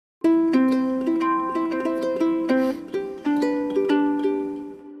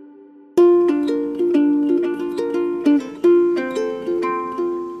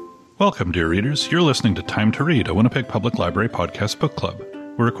Welcome, dear readers. You're listening to Time to Read, a Winnipeg Public Library podcast book club.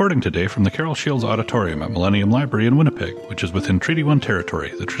 We're recording today from the Carol Shields Auditorium at Millennium Library in Winnipeg, which is within Treaty 1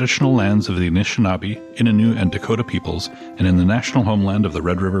 territory, the traditional lands of the Anishinaabe, Innu, and Dakota peoples, and in the national homeland of the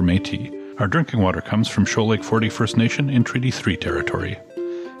Red River Métis. Our drinking water comes from Shoal Lake 40 First Nation in Treaty 3 territory.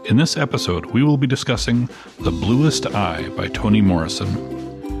 In this episode, we will be discussing The Bluest Eye by Toni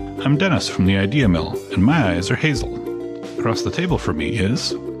Morrison. I'm Dennis from the Idea Mill, and my eyes are hazel. Across the table from me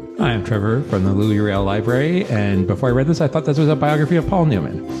is... Hi, I'm Trevor from the Louis Riel Library, and before I read this, I thought this was a biography of Paul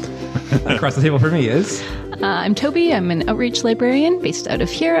Newman. Across the table from me is... I'm Toby. I'm an outreach librarian based out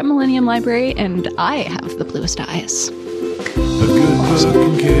of here at Millennium Library, and I have the bluest eyes. A good book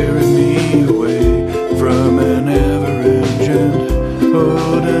can carry me away from an average and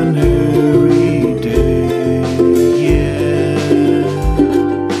ordinary day, yeah.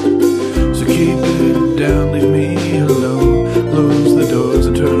 So keep it down, leave me alone, close the doors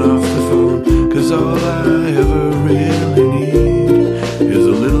and turn off the phone, 'cause all I ever really need is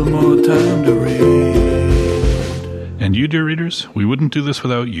a little more time to read. And you, dear readers, we wouldn't do this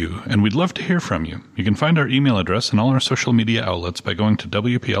without you, and we'd love to hear from you. You can find our email address and all our social media outlets by going to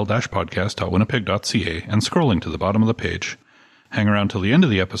wpl-podcast.winnipeg.ca and scrolling to the bottom of the page. Hang around till the end of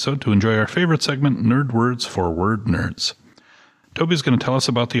the episode to enjoy our favorite segment, Nerd Words for Word Nerds. Toby's going to tell us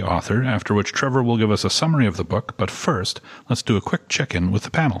about the author, after which Trevor will give us a summary of the book, but first, let's do a quick check-in with the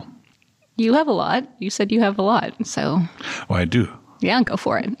panel. You have a lot. You said you have a lot, so... Oh, I do? Yeah, go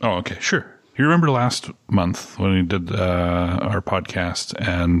for it. Oh, okay, sure. You remember last month when we did our podcast,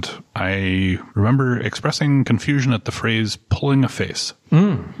 and I remember expressing confusion at the phrase pulling a face.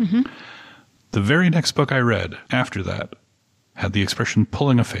 Mm-hmm. The very next book I read after that had the expression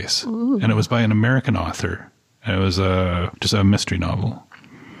pulling a face, Ooh. and it was by an American author. It was just a mystery novel.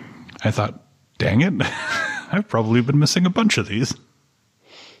 I thought, dang it, I've probably been missing a bunch of these.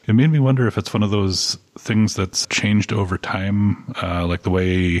 It made me wonder if it's one of those things that's changed over time, like the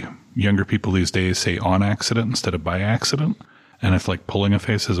way younger people these days say on accident instead of by accident. And if like pulling a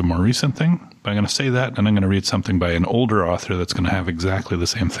face is a more recent thing. But I'm going to say that, and I'm going to read something by an older author that's going to have exactly the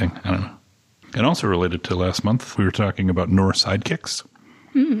same thing. I don't know. And also related to last month, we were talking about Noor sidekicks.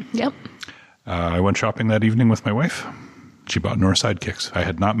 Yep. I went shopping that evening with my wife. She bought Noor sidekicks. I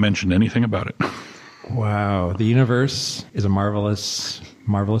had not mentioned anything about it. Wow, the universe is a marvelous,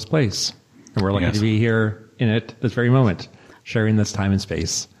 marvelous place. And we're lucky to be here in it this very moment, sharing this time and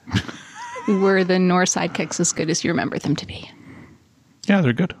space. Were the Noor sidekicks as good as you remember them to be? Yeah,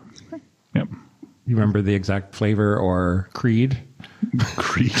 they're good. Yep. You remember the exact flavor or creed?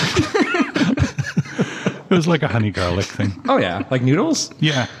 Creed. It was like a honey garlic thing. Oh, yeah. Like noodles?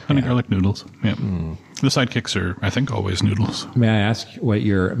 Yeah, honey garlic noodles. Yeah. The sidekicks are, I think, always noodles. May I ask what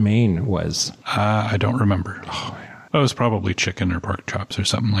your main was? I don't remember. Oh, yeah. It was probably chicken or pork chops or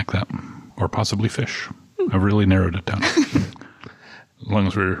something like that. Or possibly fish. I've really narrowed it down. As long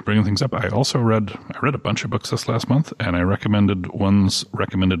as we're bringing things up, I read a bunch of books this last month, and I recommended ones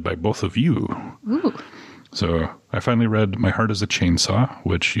recommended by both of you. Ooh. So I finally read My Heart is a Chainsaw,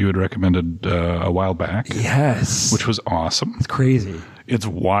 which you had recommended a while back. Yes. Which was awesome. It's crazy. It's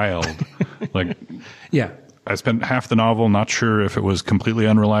wild. Like, yeah. I spent half the novel not sure if it was completely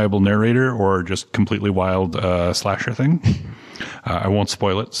unreliable narrator or just completely wild slasher thing. I won't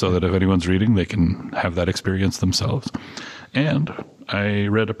spoil it so that if anyone's reading, they can have that experience themselves. And I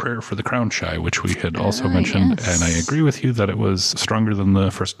read A Prayer for the Crown Shy, which we had also mentioned, yes. and I agree with you that it was stronger than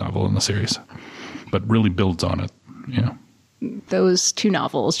the first novel in the series, but really builds on it. Yeah. Those two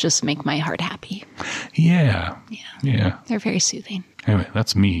novels just make my heart happy. Yeah. Yeah. They're very soothing. Anyway,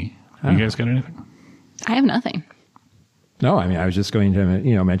 that's me. You guys got anything? I have nothing. No, I mean, I was just going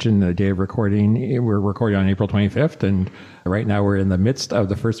to, mention the day of recording. We're recording on April 25th, and right now we're in the midst of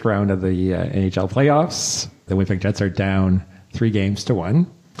the first round of the NHL playoffs. The Winnipeg Jets are down 3-1.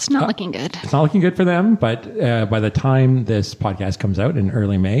 It's not looking good. It's not looking good for them, but by the time this podcast comes out in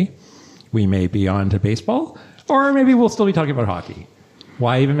early May, we may be on to baseball, or maybe we'll still be talking about hockey.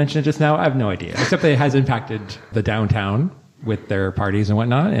 Why even mention it just now? I have no idea, except that it has impacted the downtown with their parties and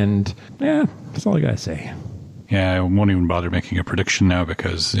whatnot, and yeah, that's all I got to say. Yeah, I won't even bother making a prediction now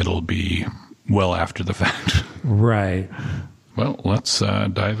because it'll be well after the fact. Right. Well, let's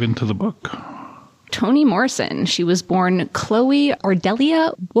dive into the book. Toni Morrison. She was born Chloe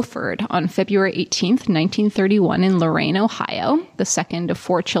Ardelia Wooford on February 18th, 1931 in Lorain, Ohio. The second of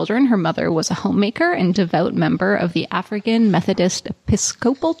 4 children, her mother was a homemaker and devout member of the African Methodist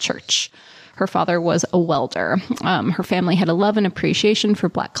Episcopal Church. Her father was a welder. Her family had a love and appreciation for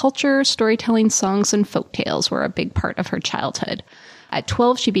Black culture. Storytelling, songs, and folktales were a big part of her childhood. At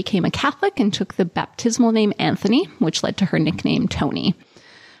 12, she became a Catholic and took the baptismal name Anthony, which led to her nickname Toni.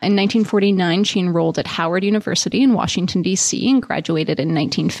 In 1949, she enrolled at Howard University in Washington, D.C., and graduated in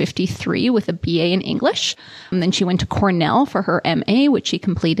 1953 with a BA in English. And then she went to Cornell for her MA, which she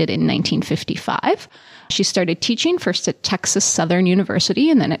completed in 1955. She started teaching first at Texas Southern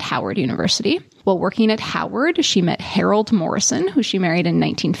University and then at Howard University. While working at Howard, she met Harold Morrison, who she married in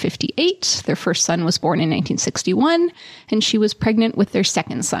 1958. Their first son was born in 1961, and she was pregnant with their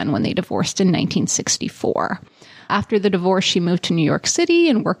second son when they divorced in 1964. After the divorce, she moved to New York City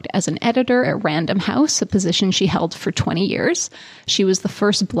and worked as an editor at Random House, a position she held for 20 years. She was the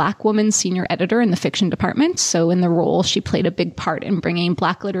first Black woman senior editor in the fiction department, so in the role, she played a big part in bringing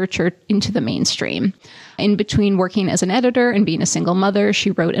Black literature into the mainstream. In between working as an editor and being a single mother,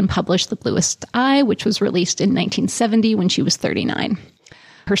 she wrote and published The Bluest Eye, which was released in 1970 when she was 39.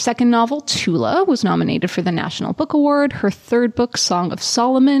 Her second novel, Tula, was nominated for the National Book Award. Her third book, Song of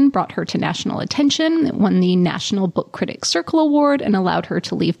Solomon, brought her to national attention. It won the National Book Critics Circle Award and allowed her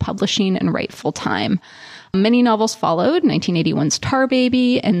to leave publishing and write full-time. Many novels followed, 1981's Tar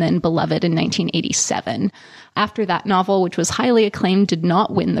Baby, and then Beloved in 1987. After that novel, which was highly acclaimed, did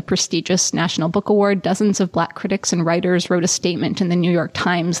not win the prestigious National Book Award, dozens of Black critics and writers wrote a statement in the New York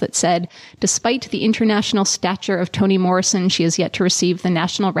Times that said, "Despite the international stature of Toni Morrison, she has yet to receive the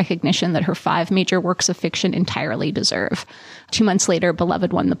national recognition that her 5 major works of fiction entirely deserve." 2 months later,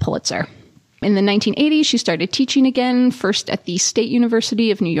 Beloved won the Pulitzer. In the 1980s, she started teaching again, first at the State University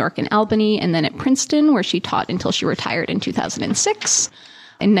of New York in Albany, and then at Princeton, where she taught until she retired in 2006.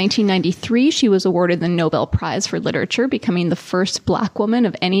 In 1993, she was awarded the Nobel Prize for Literature, becoming the first Black woman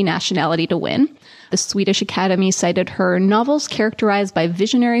of any nationality to win. The Swedish Academy cited her novels characterized by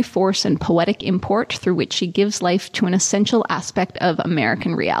visionary force and poetic import, through which she gives life to an essential aspect of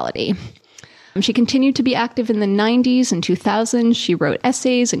American reality. She continued to be active in the 90s and 2000s. She wrote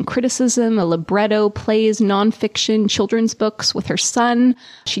essays and criticism, a libretto, plays, nonfiction, children's books with her son.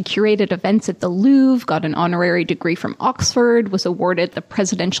 She curated events at the Louvre, got an honorary degree from Oxford, was awarded the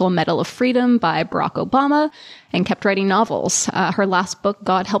Presidential Medal of Freedom by Barack Obama, and kept writing novels. Her last book,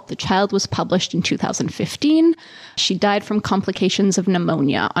 God Help the Child, was published in 2015. She died from complications of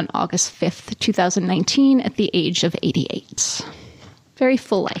pneumonia on August 5th, 2019, at the age of 88. Very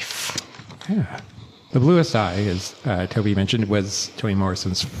full life. Yeah. The Bluest Eye, as Toby mentioned, was Toni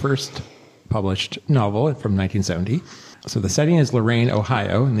Morrison's first published novel from 1970. So the setting is Lorain,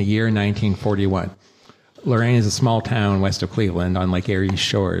 Ohio, in the year 1941. Lorain is a small town west of Cleveland on Lake Erie's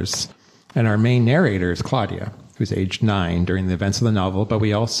shores. And our main narrator is Claudia, who's aged 9 during the events of the novel, but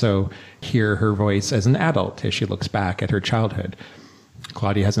we also hear her voice as an adult as she looks back at her childhood.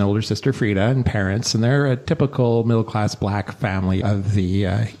 Claudia has an older sister, Frida, and parents, and they're a typical middle-class Black family of the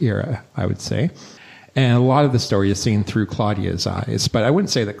era, I would say. And a lot of the story is seen through Claudia's eyes. But I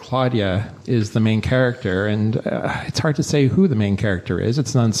wouldn't say that Claudia is the main character, and it's hard to say who the main character is.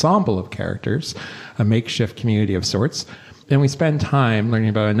 It's an ensemble of characters, a makeshift community of sorts. And we spend time learning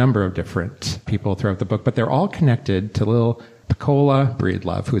about a number of different people throughout the book, but they're all connected to little Pecola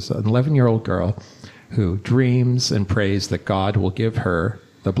Breedlove, who's an 11-year-old girl who dreams and prays that God will give her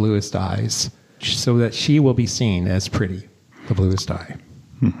the bluest eyes so that she will be seen as pretty, the bluest eye.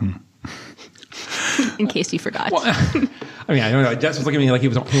 Mm-hmm. In case you forgot. Well, I mean, I don't know. Jess was looking at me like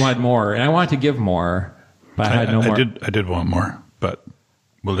he wanted more, and I wanted to give more, but I had no more. I did want more, but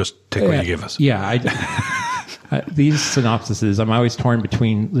we'll just take what you gave us. Yeah, these synopsises, I'm always torn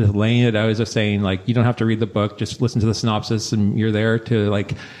between laying it out as just saying, like, you don't have to read the book, just listen to the synopsis, and you're there to,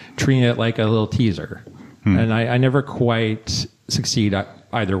 like, treat it like a little teaser. And I never quite succeed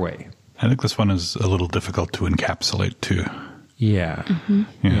either way. I think this one is a little difficult to encapsulate, too. Yeah. Mm-hmm.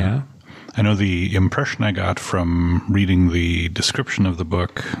 Yeah. I know the impression I got from reading the description of the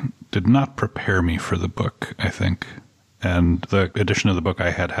book did not prepare me for the book, I think. And the edition of the book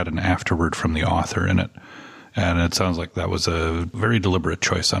I had an afterword from the author in it. And it sounds like that was a very deliberate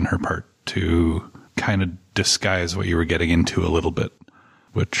choice on her part to kind of disguise what you were getting into a little bit,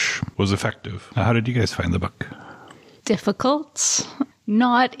 which was effective. How did you guys find the book? Difficult.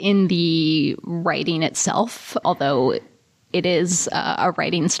 Not in the writing itself, although it is a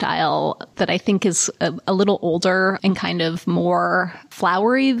writing style that I think is a little older and kind of more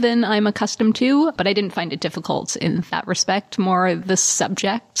flowery than I'm accustomed to. But I didn't find it difficult in that respect, more the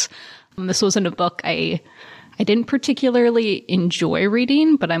subject. This wasn't a book I didn't particularly enjoy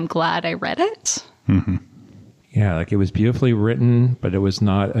reading, but I'm glad I read it. Mm-hmm. Yeah, like it was beautifully written, but it was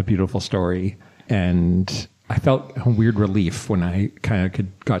not a beautiful story. And I felt a weird relief when I kind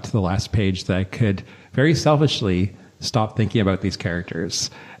of got to the last page that I could very selfishly stop thinking about these characters,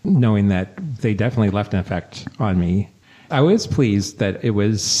 knowing that they definitely left an effect on me. I was pleased that it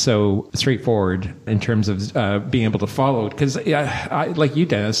was so straightforward in terms of being able to follow it. Because, like you,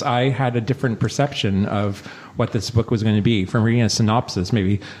 Dennis, I had a different perception of what this book was going to be. From reading a synopsis,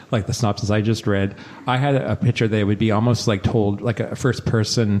 maybe like the synopsis I just read, I had a picture that it would be almost like told like a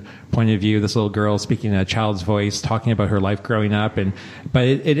first-person point of view, this little girl speaking in a child's voice, talking about her life growing up. But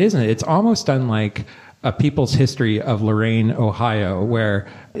it isn't. It's almost done like a people's history of Lorain, Ohio, where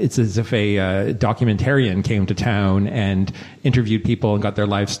it's as if a documentarian came to town and interviewed people and got their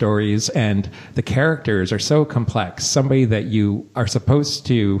life stories. And the characters are so complex. Somebody that you are supposed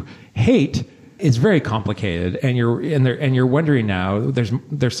to hate is very complicated, and you're wondering now.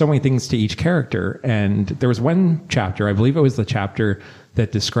 There's so many things to each character. And there was one chapter, I believe it was the chapter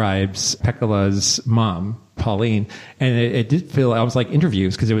that describes Pekala's mom, Pauline, and it did feel almost like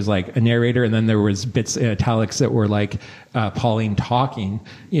interviews, because it was like a narrator, and then there was bits in italics that were like Pauline talking,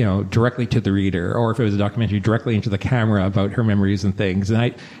 directly to the reader, or if it was a documentary, directly into the camera about her memories and things.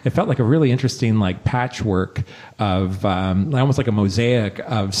 And it felt like a really interesting like patchwork of almost like a mosaic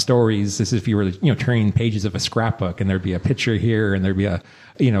of stories, as if you were turning pages of a scrapbook, and there'd be a picture here, and there'd be a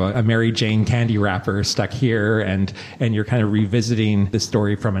Mary Jane candy wrapper stuck here, and you're kind of revisiting the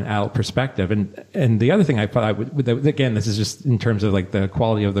story from an adult perspective. And the other thing I thought again, this is just in terms of like the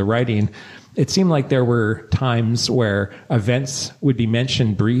quality of the writing, it seemed like there were times where events would be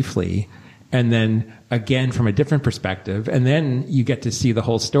mentioned briefly, and then again from a different perspective, and then you get to see the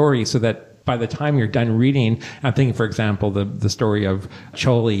whole story, so that by the time you're done reading, I'm thinking, for example, the story of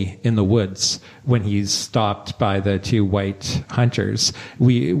Choli in the woods when he's stopped by the two white hunters.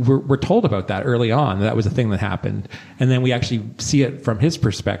 We're told about that early on. That was a thing that happened. And then we actually see it from his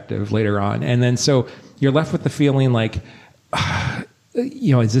perspective later on. And then so you're left with the feeling like, are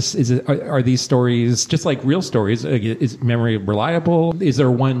these stories just like real stories? Is memory reliable? Is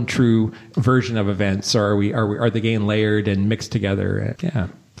there one true version of events, or are they getting layered and mixed together? Yeah.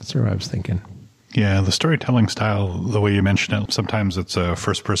 That's what I was thinking. Yeah, the storytelling style, the way you mentioned it, sometimes it's a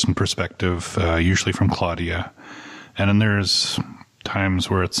first-person perspective, usually from Claudia. And then there's times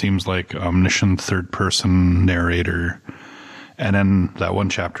where it seems like omniscient third-person narrator. And then that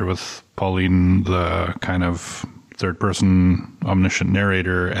one chapter with Pauline, the kind of third-person omniscient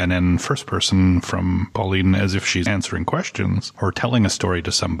narrator, and then first-person from Pauline as if she's answering questions or telling a story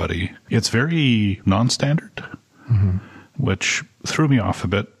to somebody. It's very non-standard. Mm-hmm. Which threw me off a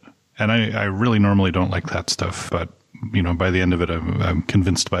bit. And I really normally don't like that stuff. But, by the end of it, I'm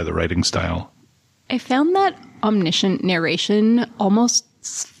convinced by the writing style. I found that omniscient narration almost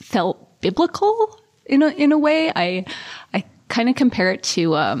felt biblical in a way. I kind of compare it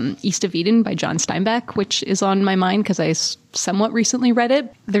to East of Eden by John Steinbeck, which is on my mind because I somewhat recently read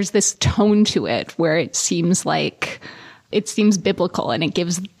it. There's this tone to it where it seems biblical, and it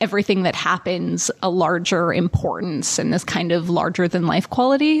gives everything that happens a larger importance and this kind of larger than life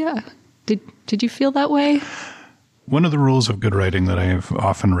quality. Did you feel that way? One of the rules of good writing that I've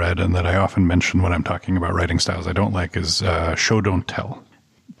often read and that I often mention when I'm talking about writing styles I don't like is show, don't tell.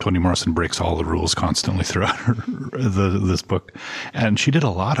 Toni Morrison breaks all the rules constantly throughout this book. And she did a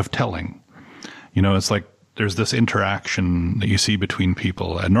lot of telling. It's like there's this interaction that you see between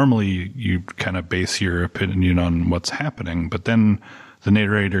people, and normally you kind of base your opinion on what's happening, but then the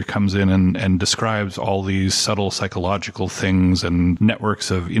narrator comes in and describes all these subtle psychological things and networks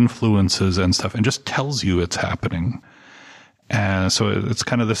of influences and stuff, and just tells you it's happening. And so it's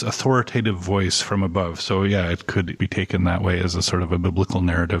kind of this authoritative voice from above. So yeah, it could be taken that way as a sort of a biblical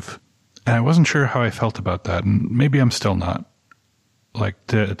narrative. And I wasn't sure how I felt about that, and maybe I'm still not. Like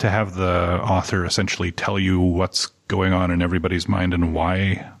to have the author essentially tell you what's going on in everybody's mind and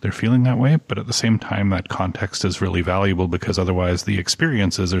why they're feeling that way. But at the same time, that context is really valuable, because otherwise the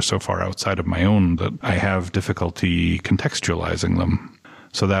experiences are so far outside of my own that I have difficulty contextualizing them.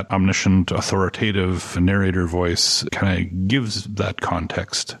 So that omniscient, authoritative narrator voice kind of gives that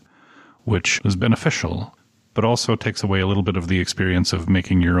context, which is beneficial, but also takes away a little bit of the experience of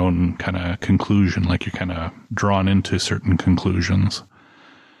making your own kind of conclusion, like you're kind of drawn into certain conclusions.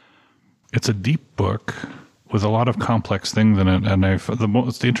 It's a deep book with a lot of complex things in it, and the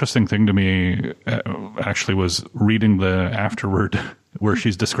most interesting thing to me actually was reading the afterword where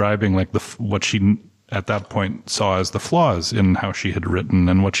she's describing like what she at that point saw as the flaws in how she had written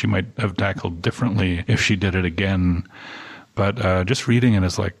and what she might have tackled differently if she did it again. But just reading it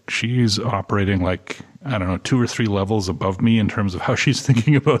is like she's operating like, I don't know, 2 or 3 levels above me in terms of how she's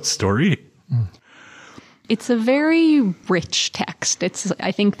thinking about story. It's a very rich text.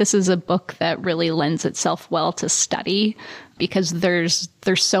 I think this is a book that really lends itself well to study because there's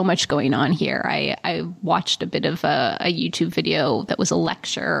so much going on here. I watched a bit of a YouTube video that was a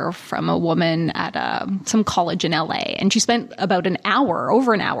lecture from a woman at some college in LA, and she spent about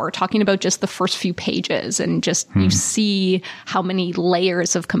over an hour talking about just the first few pages, and just you see how many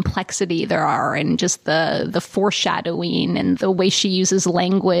layers of complexity there are, and just the foreshadowing and the way she uses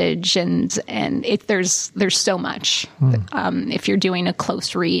language, and there's so much. If you're doing a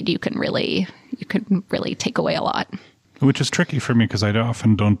close read, you can really take away a lot. Which is tricky for me because I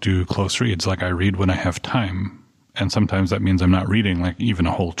often don't do close reads. Like I read when I have time. And sometimes that means I'm not reading like even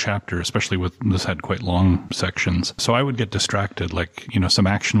a whole chapter, especially with this had quite long sections. So I would get distracted. Like, some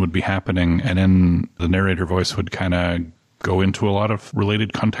action would be happening and then the narrator voice would kind of go into a lot of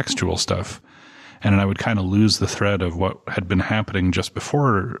related contextual stuff. And then I would kind of lose the thread of what had been happening just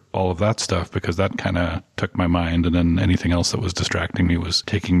before all of that stuff, because that kind of took my mind. And then anything else that was distracting me was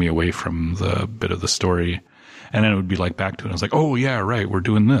taking me away from the bit of the story. And then it would be like back to it. I was like, oh yeah, right. We're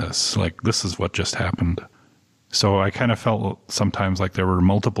doing this. Like this is what just happened. So I kind of felt sometimes like there were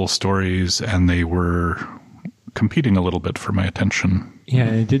multiple stories and they were competing a little bit for my attention. Yeah,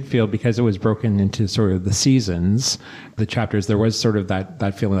 and it did feel, because it was broken into sort of the seasons, the chapters, there was sort of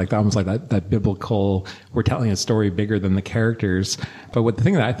that feeling like almost like that biblical, we're telling a story bigger than the characters. But the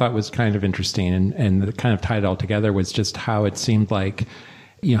thing that I thought was kind of interesting and that kind of tied it all together was just how it seemed like,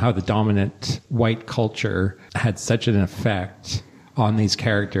 how the dominant white culture had such an effect on these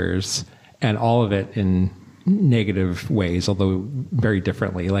characters, and all of it in negative ways, although very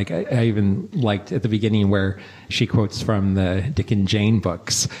differently. Like I even liked at the beginning where she quotes from the Dick and Jane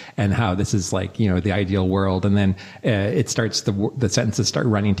books and how this is like, the ideal world. And then it starts, the sentences start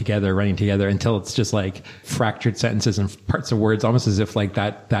running together until it's just like fractured sentences and parts of words, almost as if like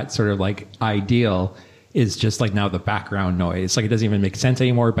that sort of like ideal is just like now the background noise. Like it doesn't even make sense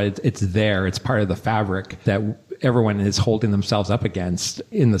anymore, but it's there. It's part of the fabric that everyone is holding themselves up against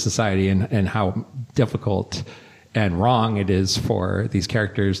in the society, and how difficult and wrong it is for these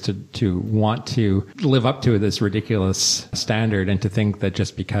characters to want to live up to this ridiculous standard, and to think that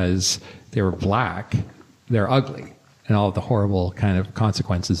just because they were black, they're ugly, and all of the horrible kind of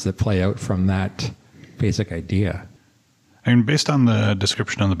consequences that play out from that basic idea. I mean, based on the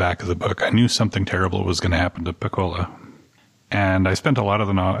description on the back of the book, I knew something terrible was going to happen to Pecola. And I spent a lot of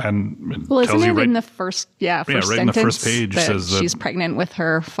the novel, and it tells you right in the first, right sentence in the first page says that she's pregnant with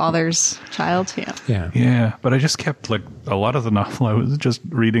her father's child. Yeah. But I just kept like a lot of the novel. I was just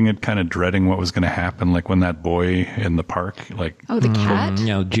reading it, kind of dreading what was going to happen. Like when that boy in the park, like the cat.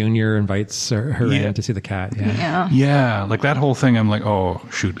 Junior invites her in to see the cat. Yeah. Like that whole thing. I'm like, oh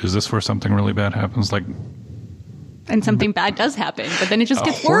shoot, is this where something really bad happens? Like. And something bad does happen, but then it just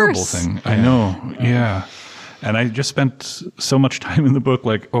gets horrible worse. Thing. I know. Yeah. And I just spent so much time in the book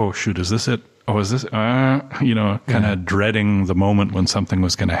like, oh, shoot, is this it? Oh, is this, kind of dreading the moment when something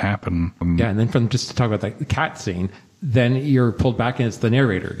was going to happen. Yeah, and then from just to talk about the cat scene, then you're pulled back and it's the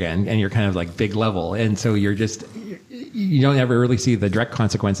narrator again, and you're kind of like big level. And so you don't ever really see the direct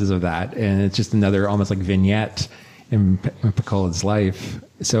consequences of that. And it's just another almost like vignette in Pecola's life.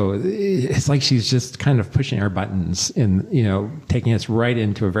 So it's like she's just kind of pushing our buttons and, taking us right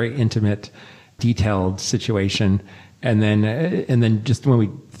into a very intimate, detailed situation, and then just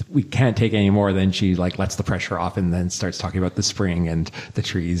when we can't take any more, then she like lets the pressure off and then starts talking about the spring and the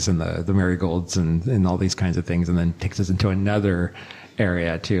trees and the marigolds and all these kinds of things, and then takes us into another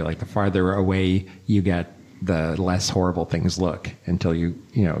area too. Like the farther away you get, the less horrible things look until you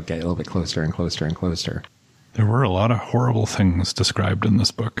get a little bit closer and closer and closer. There were a lot of horrible things described in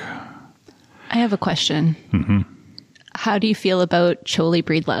this book. I have a question. Mm-hmm. How do you feel about Choli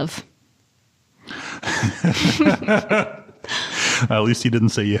Breedlove? At least you didn't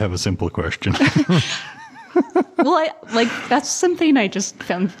say you have a simple question. Well, that's something I just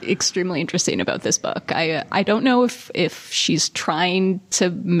found extremely interesting about this book. I don't know if she's trying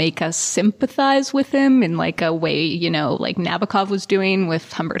to make us sympathize with him in like a way, like Nabokov was doing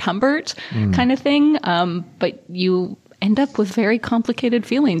with Humbert kind of thing. But you end up with very complicated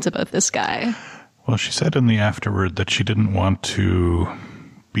feelings about this guy. Well, she said in the afterword that she didn't want to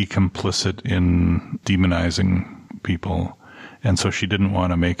be complicit in demonizing people, and so she didn't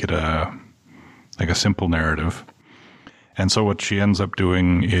want to make it a simple narrative. And so what she ends up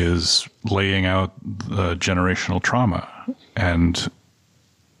doing is laying out the generational trauma and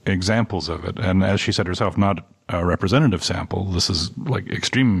examples of it. And as she said herself, not a representative sample. This is like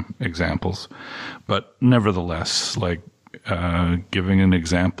extreme examples, but nevertheless, like giving an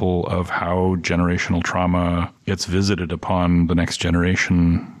example of how generational trauma gets visited upon the next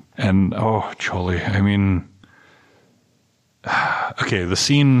generation. And, Choli, I mean, okay, the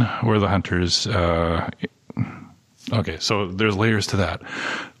scene where the hunters Okay, so there's layers to that.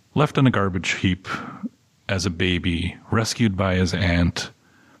 Left in a garbage heap as a baby, rescued by his aunt.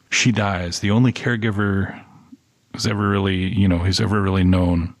 She dies. The only caregiver who's ever really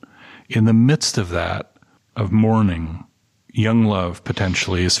known. In the midst of that, of mourning, young love,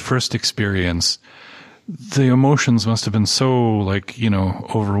 potentially, his first experience, the emotions must have been so,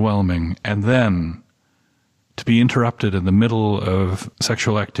 overwhelming. And then to be interrupted in the middle of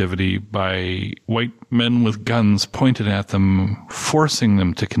sexual activity by white men with guns pointed at them, forcing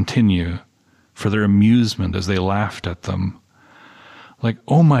them to continue for their amusement as they laughed at them. Like,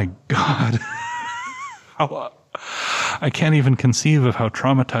 oh my God. I can't even conceive of how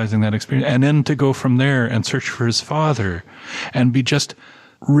traumatizing that experience. And then to go from there and search for his father and be just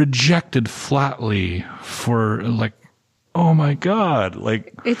rejected flatly for oh my God.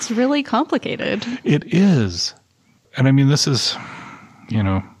 It's really complicated. It is. And I mean, this is,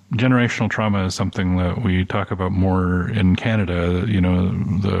 generational trauma is something that we talk about more in Canada,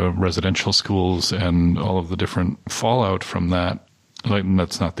 the residential schools and all of the different fallout from that.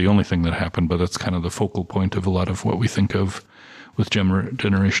 That's not the only thing that happened, but that's kind of the focal point of a lot of what we think of with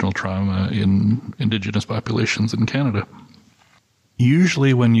generational trauma in Indigenous populations in Canada.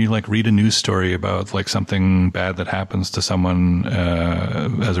 Usually when you read a news story about something bad that happens to someone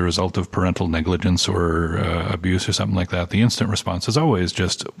as a result of parental negligence or abuse or something like that, the instant response is always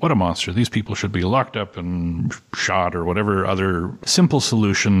just, what a monster. These people should be locked up and shot, or whatever other simple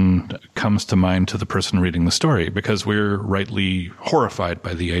solution comes to mind to the person reading the story, because we're rightly horrified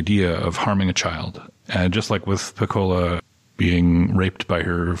by the idea of harming a child. And just like with Pecola, being raped by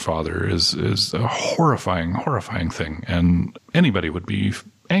her father is a horrifying, horrifying thing. And anybody would be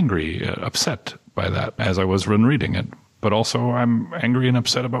angry, upset by that, as I was when reading it. But also I'm angry and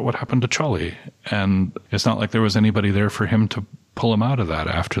upset about what happened to Charlie. And it's not like there was anybody there for him to pull him out of that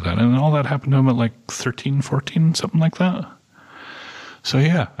after that. And all that happened to him at 13, 14, something like that. So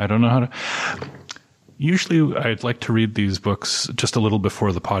yeah, I don't know how to... Usually I'd like to read these books just a little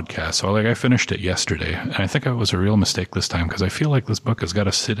before the podcast. So I finished it yesterday, and I think it was a real mistake this time, because I feel like this book has got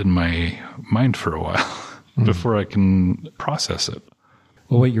to sit in my mind for a while before I can process it.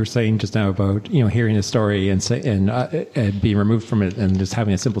 Well, what you were saying just now about, hearing a story and being removed from it and just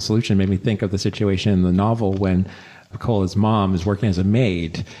having a simple solution made me think of the situation in the novel when Pecola's mom is working as a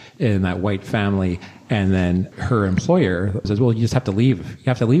maid in that white family, and then her employer says, well, you just have to leave. You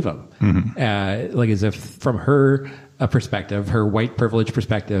have to leave him. Mm-hmm. As if from her perspective, her white privilege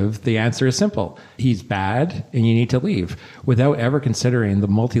perspective, the answer is simple. He's bad and you need to leave, without ever considering the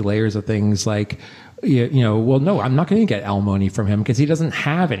multi-layers of things like, well, no, I'm not going to get alimony from him because he doesn't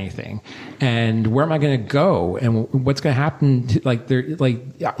have anything. And where am I going to go? And what's going to happen?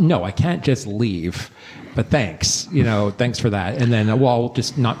 No, I can't just leave. But thanks, thanks for that. And then, I'll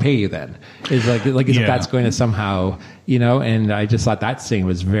just not pay you then. It's as if that's going to somehow, and I just thought that scene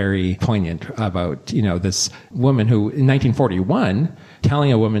was very poignant about, this woman who in 1941,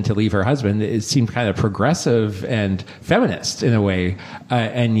 telling a woman to leave her husband, it seemed kind of progressive and feminist in a way.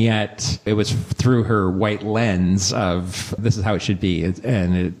 And yet it was through her white lens of this is how it should be.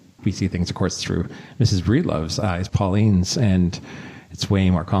 We see things, of course, through Mrs. Breedlove's eyes, Pauline's, and it's way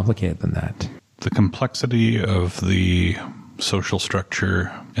more complicated than that. The complexity of the social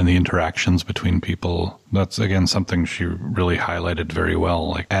structure and the interactions between people, that's, again, something she really highlighted very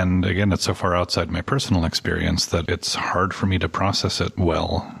well. And again, it's so far outside my personal experience that it's hard for me to process it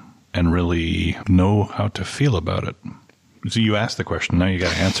well and really know how to feel about it. So you asked the question, now you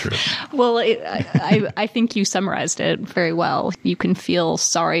got to answer it. Well, I think you summarized it very well. You can feel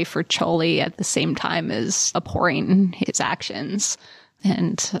sorry for Charlie at the same time as abhorring his actions.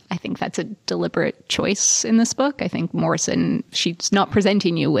 And I think that's a deliberate choice in this book. I think Morrison, she's not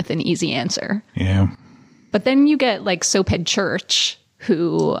presenting you with an easy answer. Yeah. But then you get Soaphead Church,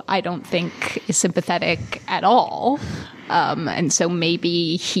 who I don't think is sympathetic at all. And so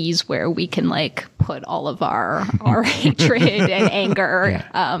maybe he's where we can put all of our hatred and anger,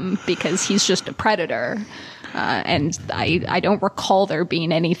 because he's just a predator. And I don't recall there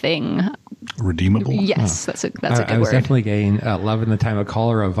being anything redeemable. Yes, that's a good word. I was definitely getting Love in the Time of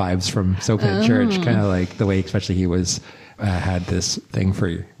Cholera vibes from Soaphead Church, kind of the way, especially he was had this thing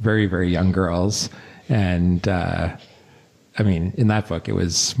for very, very young girls. And in that book, it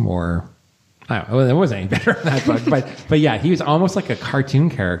was more. I don't know, it wasn't any better in that book, but yeah, he was almost like a cartoon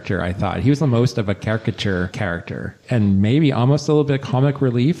character. I thought he was the most of a caricature character, and maybe almost a little bit of comic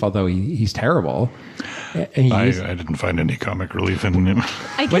relief, although he's terrible. And I didn't find any comic relief in him.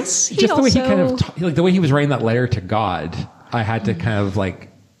 I guess just the way he kind of the way he was writing that letter to God, I had to kind of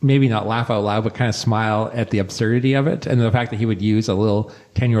maybe not laugh out loud, but kind of smile at the absurdity of it. And the fact that he would use a little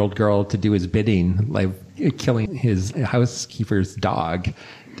 10-year-old girl to do his bidding, like killing his housekeeper's dog.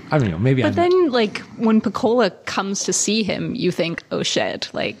 I don't know, maybe But then, like, when Piccola comes to see him, you think, oh shit,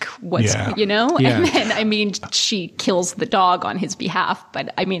 like, what's, you know? Yeah. And then, I mean, she kills the dog on his behalf,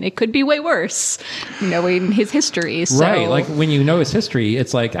 but I mean, it could be way worse, knowing his history. So. Right, like when you know his history,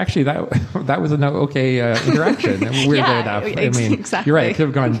 it's like, actually, that was an okay interaction. Weirdly enough. I mean, exactly. You're right, it could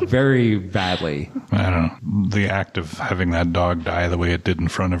have gone very badly. I don't know. The act of having that dog die the way it did in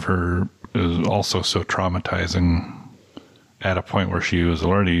front of her is also so traumatizing. At a point where she was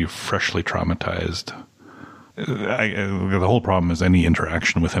already freshly traumatized. The whole problem is any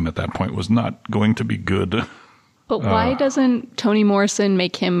interaction with him at that point was not going to be good. But why doesn't Toni Morrison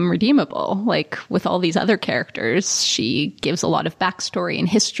make him redeemable? Like with all these other characters, she gives a lot of backstory and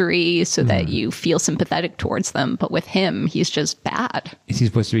history so that you feel sympathetic towards them. But with him, he's just bad. Is he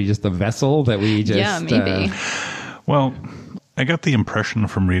supposed to be just a vessel that we just... Yeah, maybe. Well, I got the impression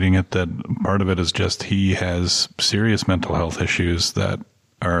from reading it that part of it is just he has serious mental health issues that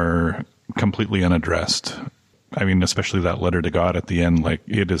are completely unaddressed. I mean, especially that letter to God at the end, like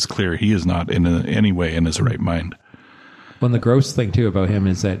it is clear he is not in any way in his right mind. Well, the gross thing too about him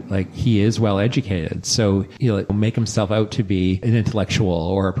is that like he is well educated, so he'll make himself out to be an intellectual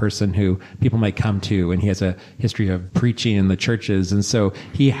or a person who people might come to, and he has a history of preaching in the churches, and so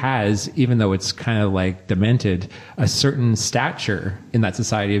he has, even though it's kind of like demented, a certain stature in that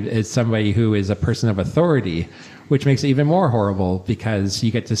society as somebody who is a person of authority, which makes it even more horrible because you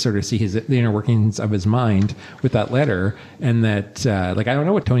get to sort of see the inner workings of his mind with that letter, and that like I don't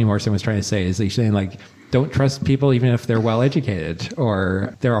know what Toni Morrison was trying to say. Is he saying like, don't trust people even if they're well educated,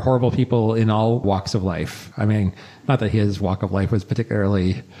 or there are horrible people in all walks of life? I mean, not that his walk of life was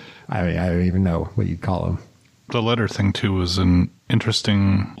particularly, I mean, I don't even know what you'd call him. The letter thing too was an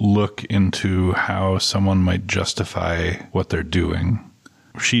interesting look into how someone might justify what they're doing.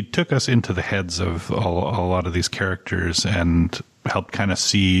 She took us into the heads of a lot of these characters and helped kind of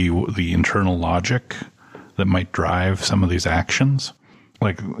see the internal logic that might drive some of these actions.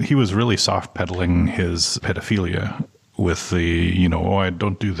 Like, he was really soft-pedaling his pedophilia with the, you know, oh, I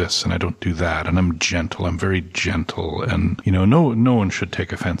don't do this and I don't do that, and I'm gentle, I'm very gentle, and, you know, no one should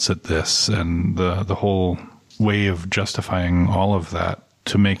take offense at this, and the whole way of justifying all of that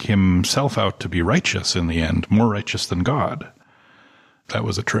to make himself out to be righteous in the end, more righteous than God. That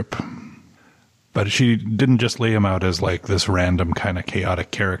was a trip. But she didn't just lay him out as like this random kind of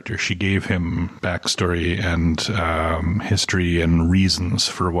chaotic character. She gave him backstory and history and reasons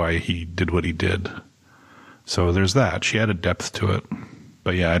for why he did what he did. So there's that. She added depth to it.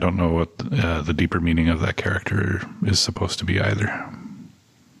 But yeah, I don't know what the deeper meaning of that character is supposed to be either.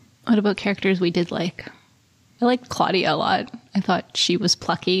 What about characters we did like? I liked Claudia a lot. I thought she was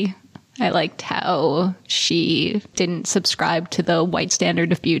plucky. I liked how she didn't subscribe to the white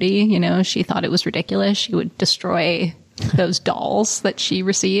standard of beauty. You know, she thought it was ridiculous. She would destroy those dolls that she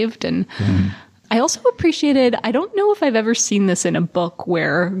received. And I also appreciated, I don't know if I've ever seen this in a book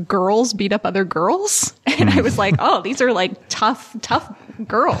where girls beat up other girls. And I was like, oh, these are like tough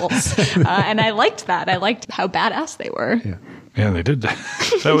girls. And I liked that. I liked how badass they were. Yeah, they did.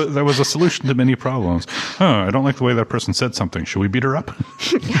 That was a solution to many problems. Oh, I don't like the way that person said something. Should we beat her up?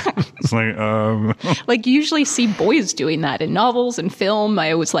 It's like, like you usually see boys doing that in novels and film.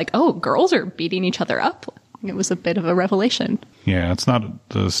 I was like, oh, girls are beating each other up. It was a bit of a revelation. Yeah, it's not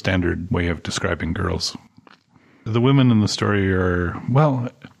the standard way of describing girls. The women in the story are, well,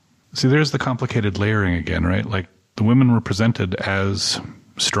 see, there's the complicated layering again, right? Like the women were presented as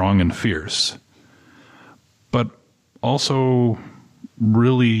strong and fierce, but also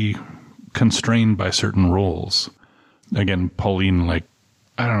really constrained by certain roles. Again, Pauline, like,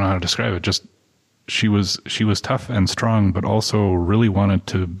 I don't know how to describe it. Just she was tough and strong, but also really wanted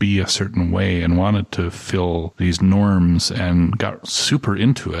to be a certain way and wanted to fill these norms and got super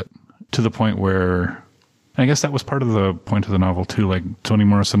into it to the point where I guess that was part of the point of the novel too. Like Toni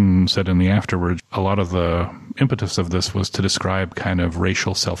Morrison said in the afterwards, a lot of the impetus of this was to describe kind of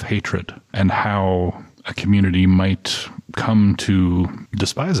racial self-hatred and how a community might come to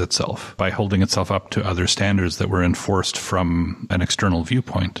despise itself by holding itself up to other standards that were enforced from an external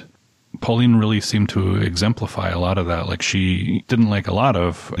viewpoint. Pauline really seemed to exemplify a lot of that. Like she didn't like a lot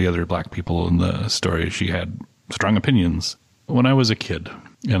of the other black people in the story. She had strong opinions. When I was a kid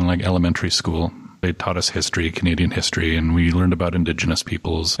in like elementary school, they taught us history, Canadian history, and we learned about Indigenous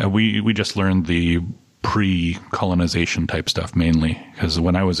peoples. And we just learned the pre-colonization type stuff mainly, because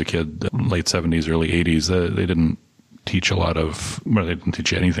when I was a kid, late 70s, early 80s, they didn't teach a lot of, well, they didn't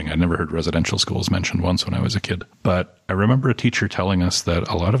teach anything. I never heard residential schools mentioned once when I was a kid. But I remember a teacher telling us that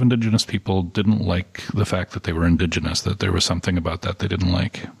a lot of Indigenous people didn't like the fact that they were Indigenous, that there was something about that they didn't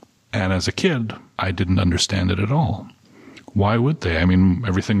like. And as a kid, I didn't understand it at all. Why would they? I mean,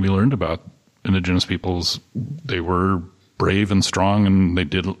 everything we learned about Indigenous peoples, they were brave and strong, and they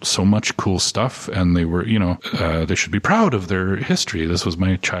did so much cool stuff, and they were, they should be proud of their history. This was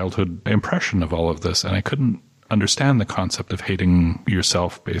my childhood impression of all of this, and I couldn't understand the concept of hating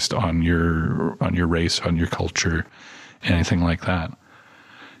yourself based on your race, on your culture, anything like that.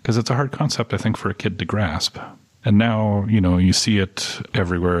 Because it's a hard concept, I think, for a kid to grasp. And now, you see it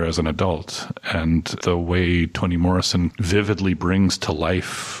everywhere as an adult. And the way Toni Morrison vividly brings to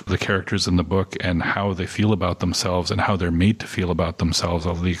life the characters in the book and how they feel about themselves and how they're made to feel about themselves,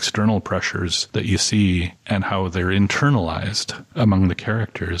 all the external pressures that you see and how they're internalized among the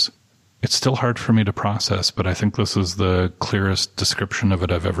characters. It's still hard for me to process, but I think this is the clearest description of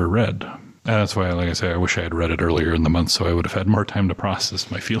it I've ever read. And that's why, like I say, I wish I had read it earlier in the month so I would have had more time to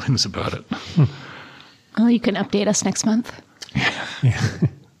process my feelings about it. Well, you can update us next month. Yeah.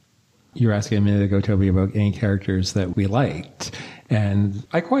 You were asking a minute ago, Toby, about any characters that we liked. And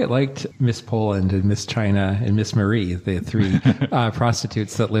I quite liked Miss Poland and Miss China and Miss Marie, the three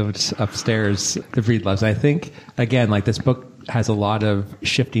prostitutes that lived upstairs, the Breed loves. I think, again, like this book has a lot of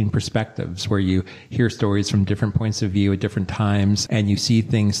shifting perspectives where you hear stories from different points of view at different times and you see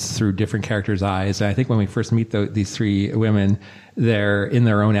things through different characters' eyes. And I think when we first meet these three women, they're in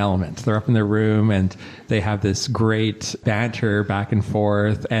their own element. They're up in their room and they have this great banter back and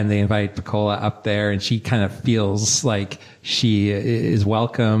forth, and they invite Piccola up there and she kind of feels like she is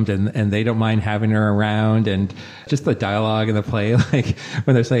welcomed and they don't mind having her around. And just the dialogue in the play, like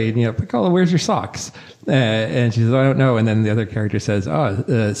when they're saying, Piccola, where's your socks? And she says, I don't know. And then the other character says,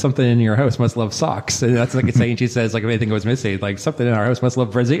 something in your house must love socks. And that's like a saying she says, like if anything goes missing, like something in our house must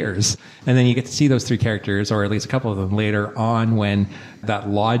love brassieres. And then you get to see those three characters, or at least a couple of them later on, when that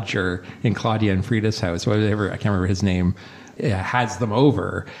lodger in Claudia and Frida's house, whatever, I can't remember his name, has them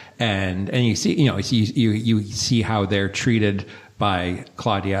over. And you see, you see how they're treated by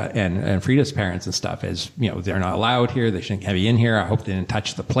Claudia and Frida's parents and stuff, as, they're not allowed here. They shouldn't have you in here. I hope they didn't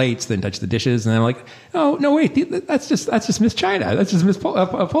touch the plates, they didn't touch the dishes. And I'm like, oh, no, wait, that's just Miss China. That's just Miss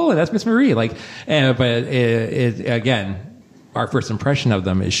Poland. That's Miss Marie. Like, but it again, our first impression of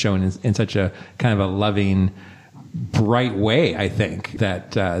them is shown in such a kind of a loving, bright way. I think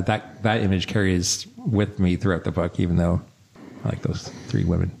that image carries with me throughout the book, even though I like those three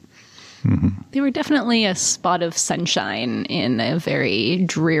women. Mm-hmm. They were definitely a spot of sunshine in a very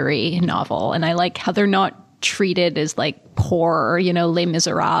dreary novel. And I like how they're not treated as like poor, Les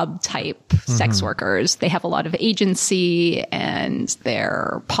Miserables type sex workers. They have a lot of agency and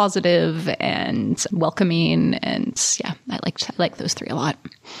they're positive and welcoming. And yeah, I like those three a lot.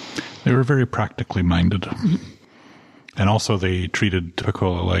 They were very practically minded. Mm-hmm. And also they treated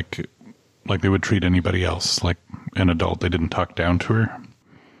Piccola like they would treat anybody else, like an adult. They didn't talk down to her.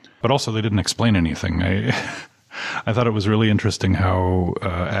 But also they didn't explain anything. I thought it was really interesting how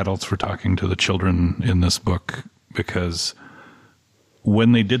adults were talking to the children in this book, because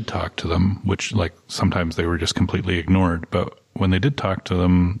when they did talk to them, which like sometimes they were just completely ignored, but when they did talk to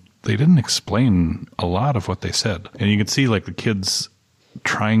them, they didn't explain a lot of what they said. And you could see like the kids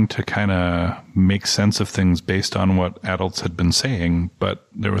trying to kind of make sense of things based on what adults had been saying, but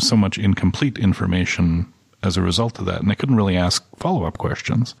there was so much incomplete information as a result of that, and they couldn't really ask follow-up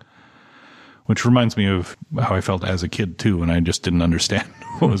questions. Which reminds me of how I felt as a kid, too, and I just didn't understand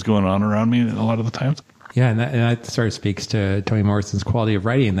what was going on around me a lot of the times. Yeah, and that sort of speaks to Toni Morrison's quality of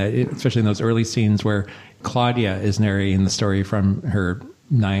writing, especially in those early scenes where Claudia is narrating the story from her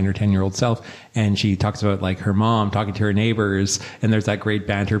 9 or 10-year-old self, and she talks about like her mom talking to her neighbors, and there's that great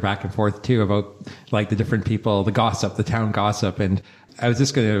banter back and forth, too, about like the different people, the gossip, the town gossip. And I was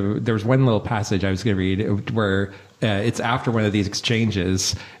just there was one little passage I was going to read where it's after one of these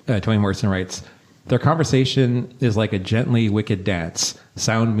exchanges. Toni Morrison writes, "Their conversation is like a gently wicked dance.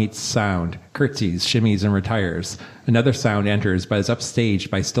 Sound meets sound, curtsies, shimmies, and retires. Another sound enters, but is upstaged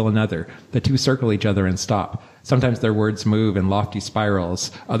by still another. The two circle each other and stop. Sometimes their words move in lofty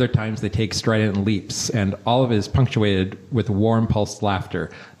spirals. Other times they take strident leaps, and all of it is punctuated with warm pulsed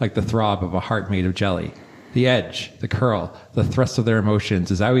laughter, like the throb of a heart made of jelly. The edge, the curl, the thrust of their emotions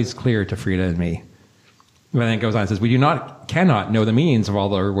is always clear to Frida and me." And then it goes on and says, "We cannot know the meanings of all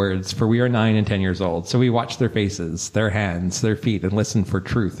their words, for we are 9 and 10 years old. So we watch their faces, their hands, their feet, and listen for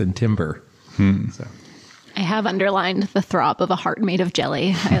truth and timber." So. I have underlined the throb of a heart made of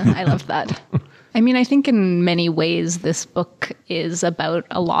jelly. I love that. I mean, I think in many ways this book is about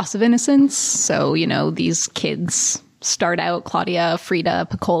a loss of innocence. So, these kids start out, Claudia, Frida,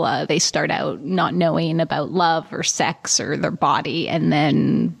 Piccola, they start out not knowing about love or sex or their body. And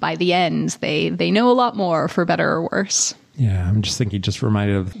then by the end, they know a lot more, for better or worse. Yeah, I'm just thinking, just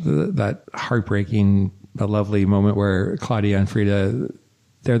reminded of that heartbreaking but lovely moment where Claudia and Frida,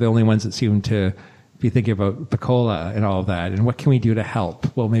 they're the only ones that seem to be thinking about Piccola and all of that. And what can we do to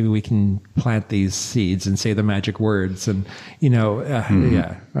help? Well, maybe we can plant these seeds and say the magic words. And,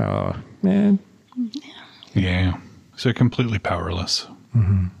 yeah. Oh, man. Yeah. So they're completely powerless.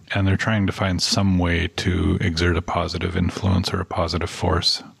 Mm-hmm. And they're trying to find some way to exert a positive influence or a positive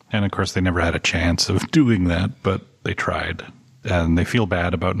force. And of course, they never had a chance of doing that, but they tried. And they feel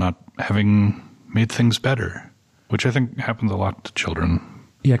bad about not having made things better, which I think happens a lot to children.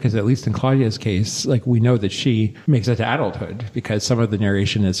 Yeah, because at least in Claudia's case, like, we know that she makes it to adulthood because some of the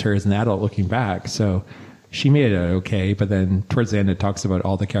narration is her as an adult looking back. So she made it okay, but then towards the end it talks about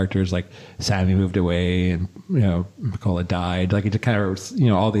all the characters, like Sammy moved away and, Piccola died. Like, it just kind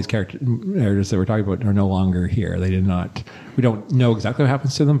of, all these characters that we're talking about are no longer here. They did not, we don't know exactly what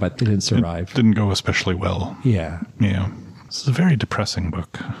happens to them, but they didn't survive. It didn't go especially well. Yeah. Yeah. It's a very depressing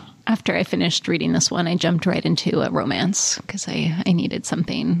book. After I finished reading this one, I jumped right into a romance because I needed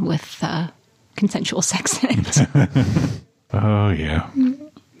something with consensual sex in it. Oh, yeah.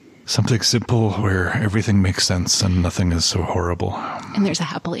 Something simple where everything makes sense and nothing is so horrible. And there's a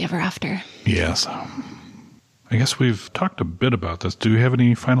happily ever after. Yes. I guess we've talked a bit about this. Do you have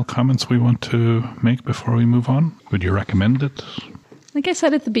any final comments we want to make before we move on? Would you recommend it? Like I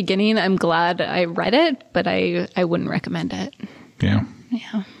said at the beginning, I'm glad I read it, but I wouldn't recommend it. Yeah.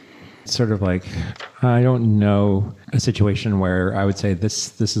 Yeah. Sort of like, I don't know a situation where I would say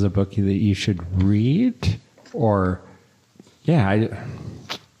this is a book that you should read, or it's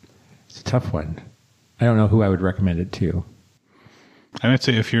a tough one. I don't know who I would recommend it to. I would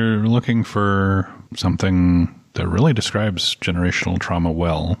say if you're looking for something that really describes generational trauma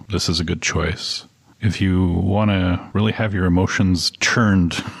well, this is a good choice. If you want to really have your emotions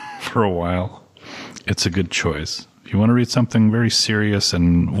churned for a while, it's a good choice. If you want to read something very serious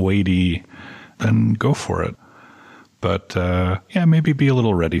and weighty, then go for it. But maybe be a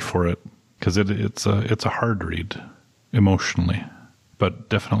little ready for it, because it's a hard read emotionally, but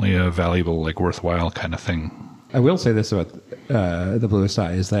definitely a valuable, worthwhile kind of thing. I will say this about The Bluest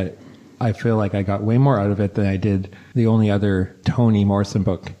Eye, is that I feel like I got way more out of it than I did the only other Toni Morrison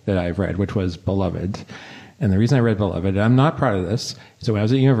book that I've read, which was Beloved. And the reason I read Beloved, I'm not proud of this. So when I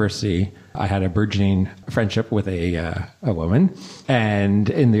was at university, I had a burgeoning friendship with a woman. And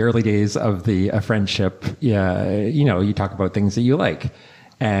in the early days of the friendship, you talk about things that you like.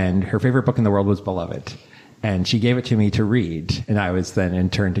 And her favorite book in the world was Beloved. And she gave it to me to read. And I was then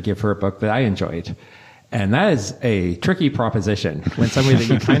in turn to give her a book that I enjoyed. And that is a tricky proposition when somebody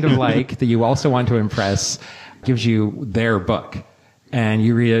that you kind of like, that you also want to impress, gives you their book. And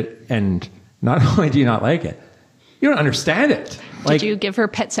you read it, and not only do you not like it, you don't understand it. Did you give her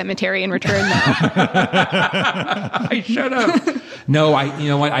Pet Sematary in return, though? I should have. No, you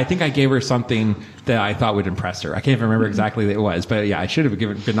know what? I think I gave her something that I thought would impress her. I can't remember exactly what it was, but yeah, I should have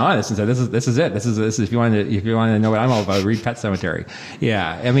been honest and said, "This is it. This is if you want to know what I'm all about, read Pet Sematary."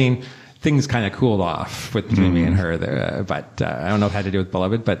 Yeah, I mean, things kind of cooled off between me and her there, but I don't know if it had to do with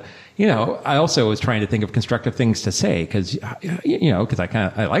Beloved. But I also was trying to think of constructive things to say because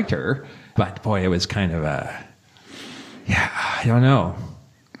I liked her, but boy, it was kind of I don't know.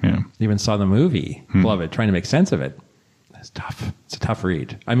 Yeah. Even saw the movie Beloved, trying to make sense of it. It's tough. It's a tough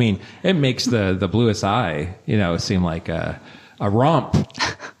read. I mean, it makes the Bluest Eye, seem like a romp.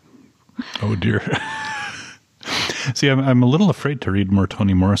 Oh dear. See, I'm a little afraid to read more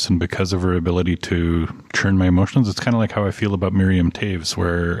Toni Morrison because of her ability to churn my emotions. It's kind of like how I feel about Miriam Toews,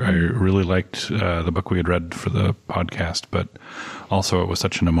 where I really liked the book we had read for the podcast, but also it was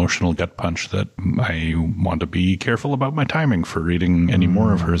such an emotional gut punch that I want to be careful about my timing for reading any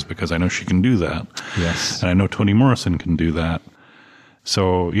more of hers, because I know she can do that. Yes. And I know Toni Morrison can do that.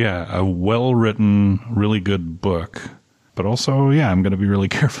 So, yeah, a well-written, really good book. But also, I'm going to be really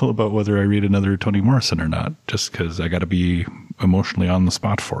careful about whether I read another Toni Morrison or not, just because I got to be emotionally on the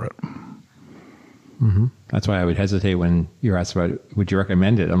spot for it. Mm-hmm. That's why I would hesitate when you're asked about, would you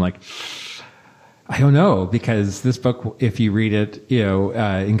recommend it? I'm like, I don't know, because this book, if you read it,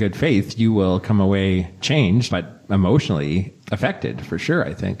 in good faith, you will come away changed, but emotionally affected for sure,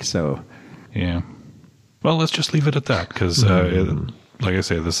 I think. So, yeah. Well, let's just leave it at that, because, like I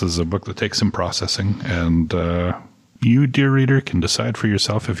say, this is a book that takes some processing, and you, dear reader, can decide for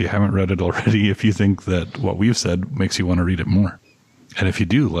yourself, if you haven't read it already, if you think that what we've said makes you want to read it more. And if you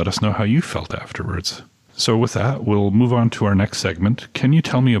do, let us know how you felt afterwards. So with that, we'll move on to our next segment. Can you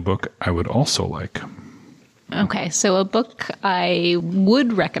tell me a book I would also like? Okay, so a book I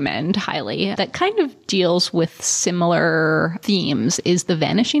would recommend highly that kind of deals with similar themes is The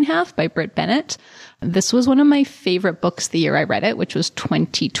Vanishing Half by Britt Bennett. This was one of my favorite books the year I read it, which was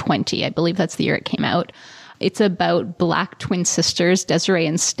 2020. I believe that's the year it came out. It's about Black twin sisters, Desiree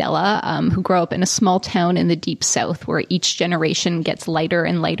and Stella, who grow up in a small town in the deep South where each generation gets lighter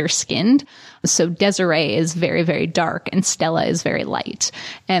and lighter skinned. So Desiree is very, very dark and Stella is very light.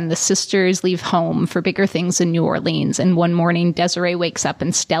 And the sisters leave home for bigger things in New Orleans. And one morning, Desiree wakes up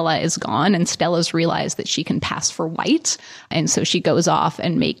and Stella is gone. And Stella's realized that she can pass for white. And so she goes off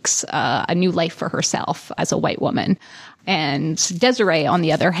and makes a new life for herself as a white woman. And Desiree, on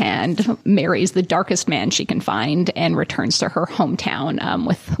the other hand, marries the darkest man she can find and returns to her hometown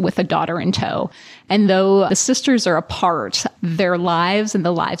with a daughter in tow. And though the sisters are apart, their lives and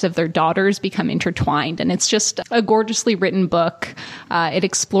the lives of their daughters become intertwined. And it's just a gorgeously written book. It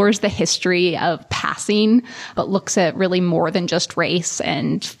explores the history of passing, but looks at really more than just race.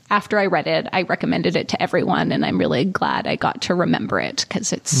 And after I read it, I recommended it to everyone. And I'm really glad I got to remember it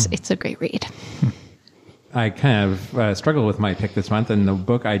because it's a great read. I kind of struggled with my pick this month, and the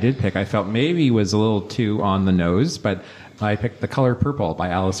book I did pick I felt maybe was a little too on the nose, but I picked The Color Purple by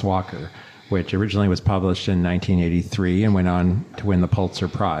Alice Walker, which originally was published in 1983 and went on to win the Pulitzer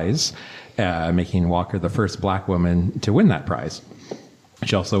Prize, making Walker the first black woman to win that prize.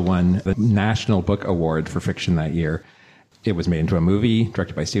 She also won the National Book Award for fiction that year. It was made into a movie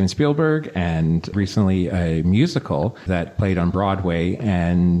directed by Steven Spielberg and recently a musical that played on Broadway,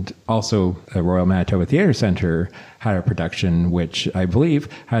 and also the Royal Manitoba Theatre Centre had a production which I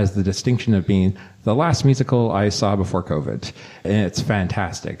believe has the distinction of being the last musical I saw before COVID. And it's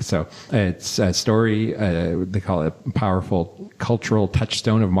fantastic. So it's a story, they call it a powerful cultural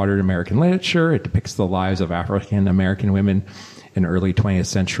touchstone of modern American literature. It depicts the lives of African American women in early 20th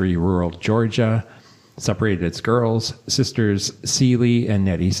century rural Georgia. Separated its girls, sisters Celie and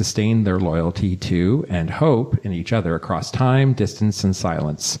Nettie sustained their loyalty to and hope in each other across time, distance, and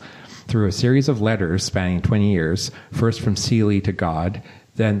silence. Through a series of letters spanning 20 years, first from Celie to God,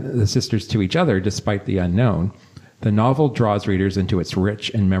 then the sisters to each other despite the unknown, the novel draws readers into its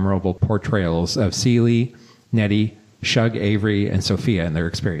rich and memorable portrayals of Celie, Nettie, Shug Avery, and Sophia in their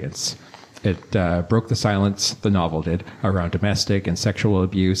experience. It broke the silence, the novel did, around domestic and sexual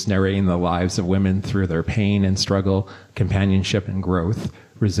abuse, narrating the lives of women through their pain and struggle, companionship and growth,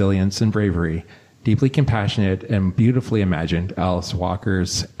 resilience and bravery. Deeply compassionate and beautifully imagined, Alice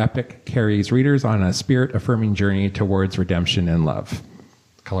Walker's epic carries readers on a spirit-affirming journey towards redemption and love.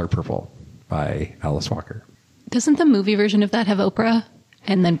 Color Purple by Alice Walker. Doesn't the movie version of that have Oprah?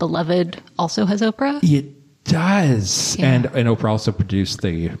 And then Beloved also has Oprah? It does. Yeah. And Oprah also produced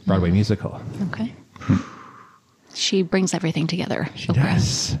the Broadway musical. Okay. She brings everything together. She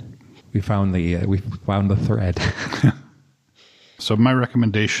does. We found the thread. So my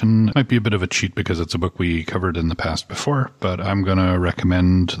recommendation might be a bit of a cheat because it's a book we covered in the past before, but I'm going to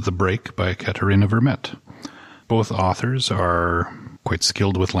recommend The Break by Katerina Vermette. Both authors are quite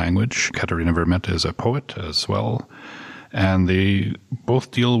skilled with language. Katerina Vermette is a poet as well. And they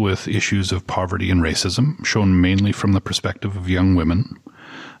both deal with issues of poverty and racism, shown mainly from the perspective of young women.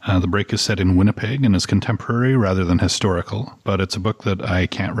 The Break is set in Winnipeg and is contemporary rather than historical, but it's a book that I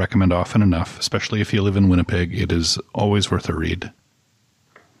can't recommend often enough, especially if you live in Winnipeg. It is always worth a read.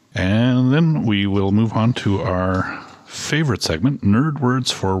 And then we will move on to our favorite segment, Nerd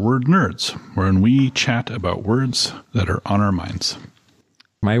Words for Word Nerds, wherein we chat about words that are on our minds.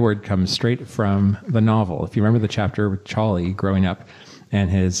 My word comes straight from the novel. If you remember the chapter with Charlie growing up and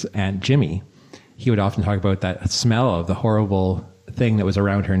his Aunt Jimmy, he would often talk about that smell of the horrible thing that was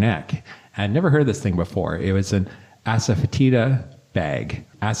around her neck. I'd never heard this thing before. It was an asafoetida bag.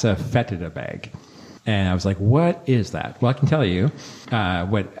 And I was like, what is that? Well, I can tell you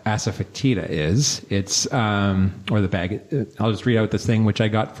what asafoetida is. It's, or the bag. I'll just read out this thing, which I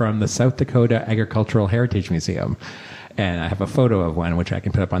got from the South Dakota Agricultural Heritage Museum. And I have a photo of one, which I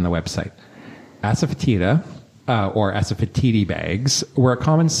can put up on the website. Asafoetida, or asafoetida bags, were a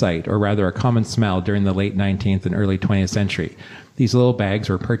common sight, or rather a common smell, during the late 19th and early 20th century. These little bags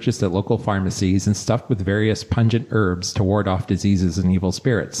were purchased at local pharmacies and stuffed with various pungent herbs to ward off diseases and evil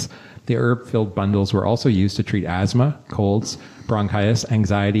spirits. The herb-filled bundles were also used to treat asthma, colds, bronchitis,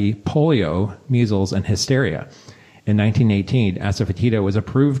 anxiety, polio, measles, and hysteria. In 1918, asafoetida was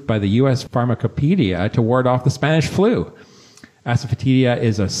approved by the U.S. Pharmacopedia to ward off the Spanish flu. Asafoetida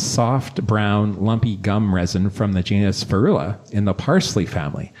is a soft, brown, lumpy gum resin from the genus Ferula in the parsley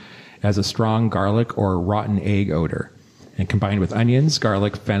family. It has a strong garlic or rotten egg odor. And combined with onions,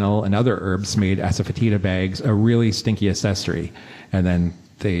 garlic, fennel, and other herbs made asafoetida bags a really stinky accessory. And then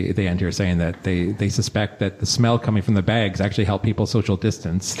they end here saying that they suspect that the smell coming from the bags actually helped people social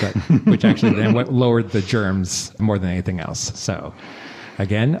distance, which actually then lowered the germs more than anything else. So,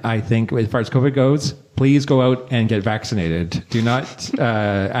 again, I think as far as COVID goes, please go out and get vaccinated. Do not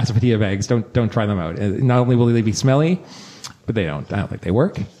asafoetida bags. Don't try them out. Not only will they be smelly, but I don't think they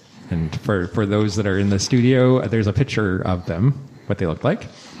work. And for those that are in the studio, there's a picture of them, what they look like,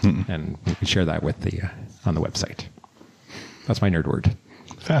 and we can share that with on the website. That's my nerd word.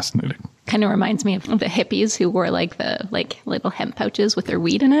 Fascinating. Kind of reminds me of the hippies who wore like the little hemp pouches with their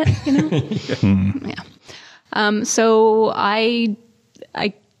weed in it, you know? Yeah. So I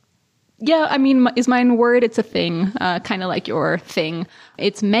mean, is mine word? It's a thing, kind of like your thing.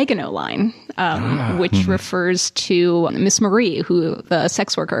 It's Meganoline, which refers to Miss Marie, the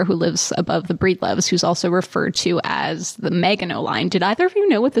sex worker who lives above the Breedloves, who's also referred to as the Meganoline. Did either of you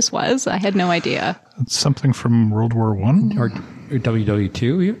know what this was? I had no idea. It's something from World War I? Or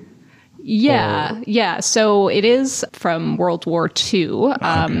WW2? Yeah. So it is from World War II.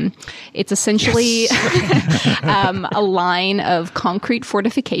 It's essentially a line of concrete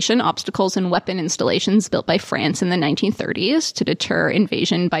fortification, obstacles, and weapon installations built by France in the 1930s to deter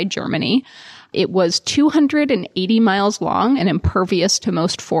invasion by Germany. It was 280 miles long and impervious to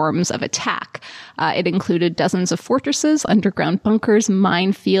most forms of attack. It included dozens of fortresses, underground bunkers,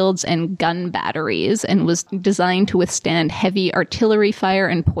 minefields, and gun batteries, and was designed to withstand heavy artillery fire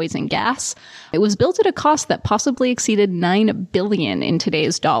and poison gas. It was built at a cost that possibly exceeded $9 billion in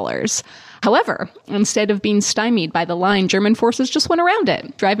today's dollars. However, instead of being stymied by the line, German forces just went around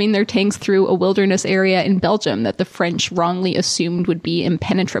it, driving their tanks through a wilderness area in Belgium that the French wrongly assumed would be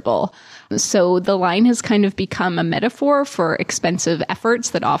impenetrable. So the line has kind of become a metaphor for expensive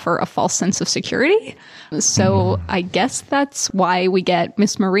efforts that offer a false sense of security. So I guess that's why we get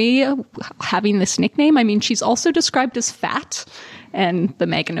Miss Marie having this nickname. I mean, she's also described as fat, and the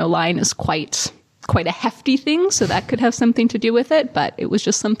Meganoline is quite a hefty thing, so that could have something to do with it, but it was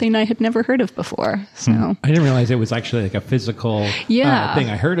just something I had never heard of before. So I didn't realize it was actually like a physical thing.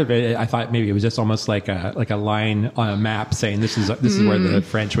 I heard of it. I thought maybe it was just almost like a line on a map saying this is where the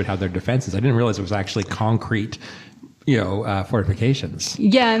French would have their defenses. I didn't realize it was actually concrete, fortifications.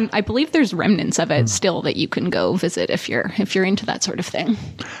 Yeah, and I believe there's remnants of it still that you can go visit if you're into that sort of thing.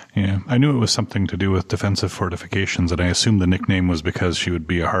 Yeah, I knew it was something to do with defensive fortifications, and I assumed the nickname was because she would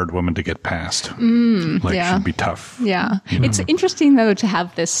be a hard woman to get past. She'd be tough. Yeah. It's interesting, though, to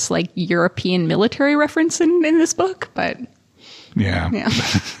have this European military reference in this book, but... Yeah.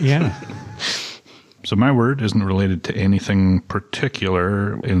 Yeah. So my word isn't related to anything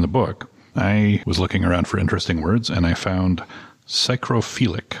particular in the book. I was looking around for interesting words, and I found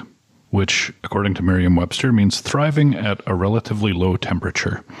psychrophilic, which, according to Merriam-Webster, means thriving at a relatively low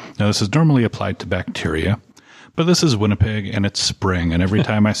temperature. Now, this is normally applied to bacteria, but this is Winnipeg, and it's spring, and every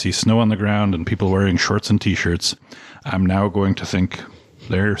time I see snow on the ground and people wearing shorts and T-shirts, I'm now going to think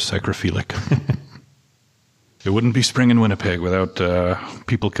they're psychrophilic. It wouldn't be spring in Winnipeg without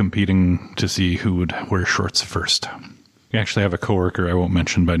people competing to see who would wear shorts first. I actually have a coworker I won't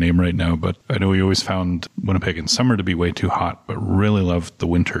mention by name right now, but I know he always found Winnipeg in summer to be way too hot, but really loved the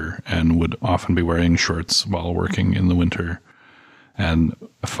winter and would often be wearing shorts while working in the winter and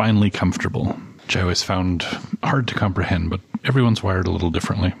finally comfortable, which I always found hard to comprehend, but everyone's wired a little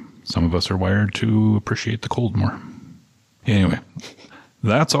differently. Some of us are wired to appreciate the cold more. Anyway,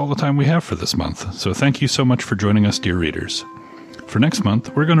 that's all the time we have for this month, so thank you so much for joining us, dear readers. For next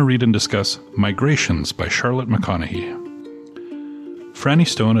month, we're going to read and discuss Migrations by Charlotte McConaughey. Franny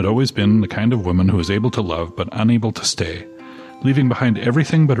Stone had always been the kind of woman who was able to love but unable to stay. Leaving behind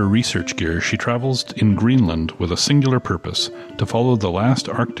everything but her research gear, she travels in Greenland with a singular purpose, to follow the last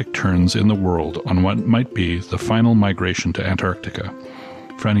Arctic terns in the world on what might be the final migration to Antarctica.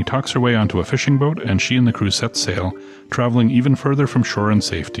 Franny talks her way onto a fishing boat, and she and the crew set sail, traveling even further from shore in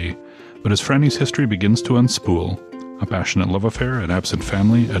safety. But as Franny's history begins to unspool, a passionate love affair, an absent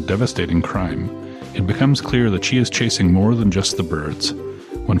family, a devastating crime, it becomes clear that she is chasing more than just the birds.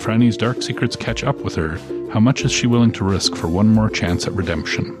 When Franny's dark secrets catch up with her, how much is she willing to risk for one more chance at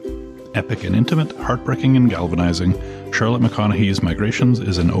redemption? Epic and intimate, heartbreaking and galvanizing, Charlotte McConaughey's Migrations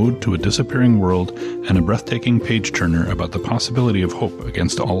is an ode to a disappearing world and a breathtaking page-turner about the possibility of hope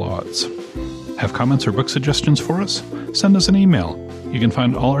against all odds. Have comments or book suggestions for us? Send us an email. You can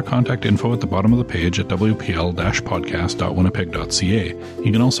find all our contact info at the bottom of the page at wpl-podcast.winnipeg.ca.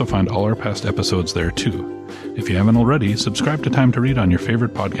 You can also find all our past episodes there too. If you haven't already, subscribe to Time to Read on your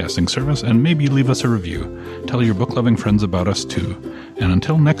favorite podcasting service and maybe leave us a review. Tell your book-loving friends about us too. And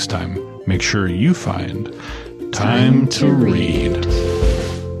until next time, make sure you find Time to Read.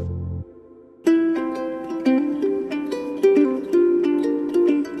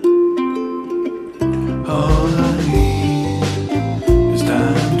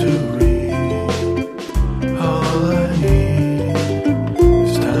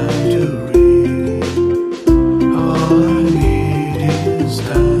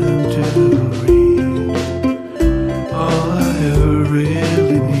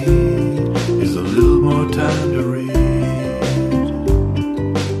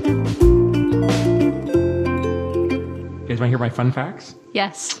 want to hear my fun facts?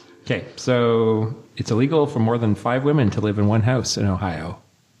 Yes. Okay, so it's illegal for more than 5 women to live in one house in Ohio.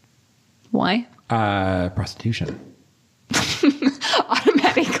 Why? Prostitution.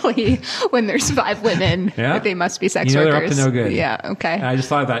 Automatically, when there's 5 women, Yeah. they must be sex They're workers. up to no good. Yeah, okay. I just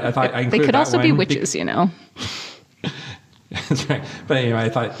thought that. I thought I they included could that also be one witches, That's right. But anyway, I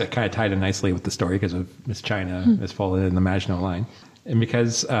thought that kind of tied in nicely with the story because of Miss China has fallen in the Maginot Line. And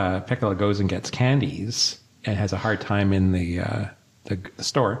because Peccola goes and gets candies and has a hard time in the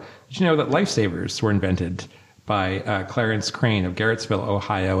store, did you know that lifesavers were invented by Clarence Crane of Garrettsville,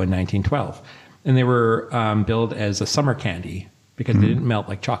 Ohio in 1912? And they were billed as a summer candy because they didn't melt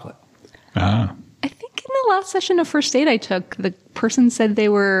like chocolate. Ah. I think in the last session of first aid I took, the person said they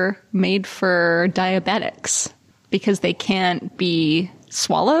were made for diabetics because they can't be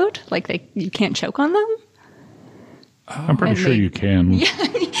swallowed, like you can't choke on them. I'm pretty sure you can. Yeah,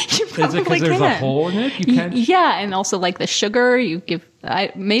 you probably Is it because there's a hole in it? You can't. Yeah, and also like the sugar you give. I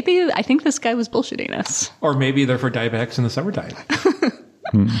think this guy was bullshitting us. Or maybe they're for diabetics in the summertime.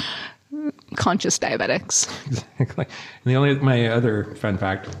 Conscious diabetics. Exactly. And my other fun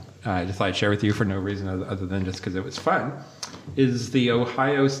fact, I just thought I'd share with you for no reason other than just because it was fun, is the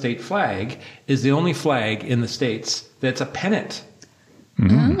Ohio state flag is the only flag in the States that's a pennant.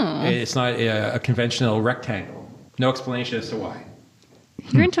 Oh. It's not a conventional rectangle. No explanation as to why.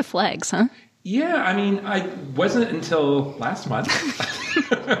 You're into flags, huh? Yeah, I mean, I wasn't until last month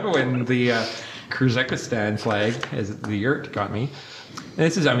when the Kyrgyzstan flag as the yurt got me.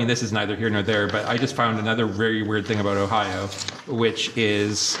 And this is neither here nor there, but I just found another very weird thing about Ohio, which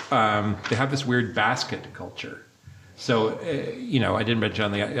is they have this weird basket culture. So, I didn't mention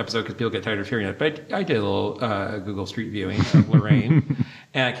on the episode because people get tired of hearing it, but I did a little Google Street viewing of Lorraine,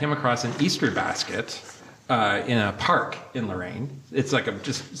 and I came across an Easter basket in a park in Lorraine. It's like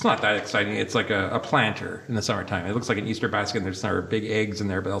it's not that exciting. It's like a planter in the summertime. It looks like an Easter basket. And there's some big eggs in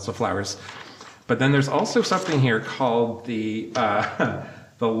there, but also flowers. But then there's also something here called the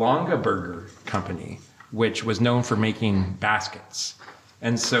Longa Burger Company, which was known for making baskets.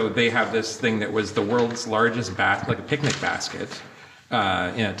 And so they have this thing that was the world's largest like a picnic basket in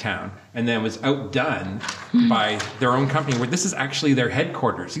a town, and then was outdone by their own company, where this is actually their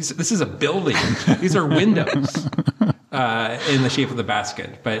headquarters. This is a building. These are windows in the shape of the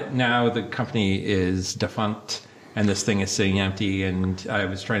basket. But now the company is defunct, and this thing is sitting empty. And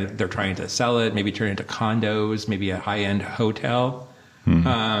they're trying to sell it, maybe turn it into condos, maybe a high-end hotel.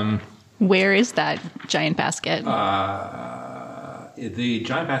 Where is that giant basket? The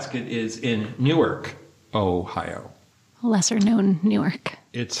giant basket is in Newark, Ohio. Lesser known Newark.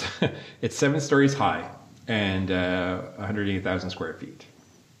 It's 7 stories high and 180,000 square feet.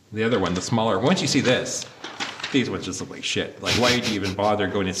 The other one, the smaller, once you see this, these ones just look like shit. Like, why would you even bother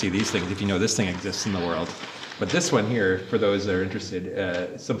going to see these things if you know this thing exists in the world? But this one here, for those that are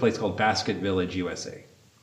interested, someplace called Basket Village, USA.